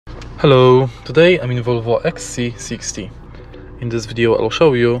Hello, today I'm in Volvo XC60. In this video I'll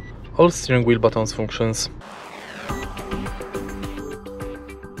show you all steering wheel buttons functions.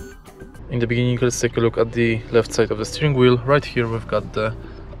 In the beginning, let's take a look at the left side of the steering wheel. Right here we've got the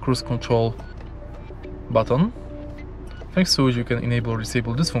cruise control button, thanks to which you can enable or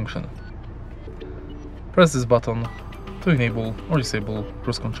disable this function. Press this button to enable or disable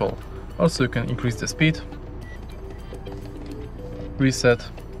cruise control. Also you can increase the speed, reset,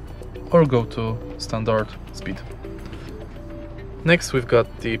 or go to standard speed. Next we've got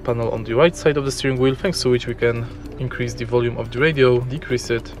the panel on the right side of the steering wheel, thanks to which we can increase the volume of the radio, decrease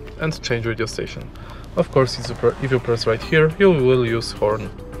it, and change radio station. Of course, if you press right here, you will use horn.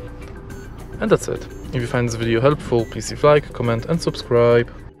 And that's it. If you find this video helpful, please leave a like, comment and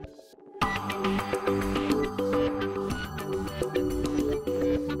subscribe.